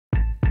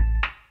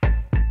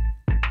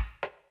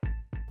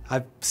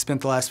I've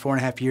spent the last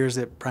 4.5 years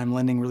at Prime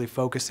Lending really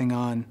focusing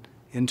on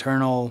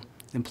internal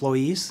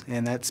employees,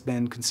 and that's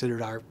been considered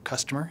our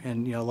customer.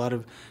 And a lot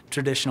of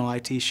traditional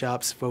IT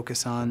shops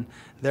focus on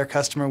their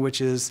customer,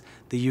 which is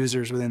the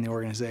users within the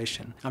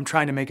organization. I'm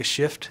trying to make a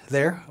shift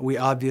there. We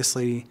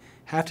obviously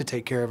have to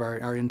take care of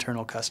our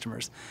internal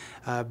customers,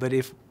 but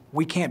if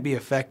we can't be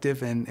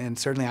effective, and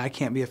certainly I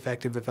can't be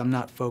effective if I'm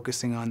not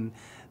focusing on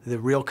the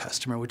real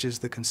customer, which is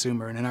the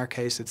consumer, and in our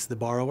case it's the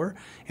borrower,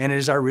 and it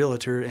is our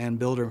realtor and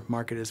builder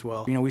market as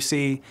well. We've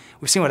seen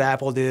what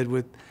Apple did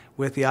with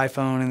the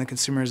iPhone and the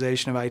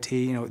consumerization of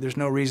IT. There's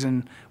no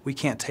reason we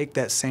can't take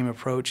that same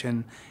approach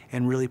and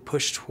really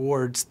push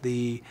towards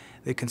the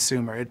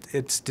consumer.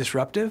 It's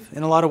disruptive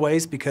in a lot of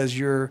ways because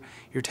you're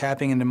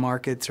tapping into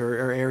markets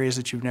or areas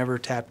that you've never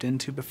tapped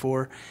into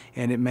before,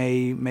 and it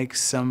may make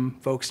some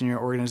folks in your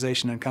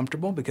organization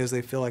uncomfortable because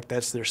they feel like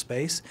that's their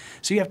space.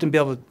 So you have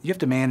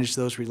to manage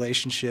those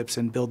relationships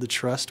and build the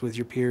trust with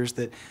your peers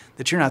that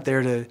you're not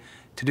there to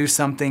do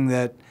something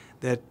to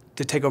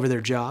take over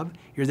their job.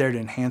 You're there to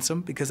enhance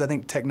them, because I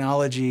think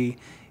technology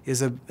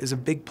is a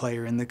big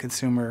player in the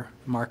consumer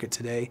market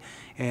today,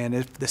 and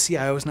if the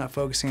CIO is not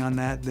focusing on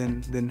that,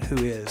 then who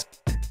is?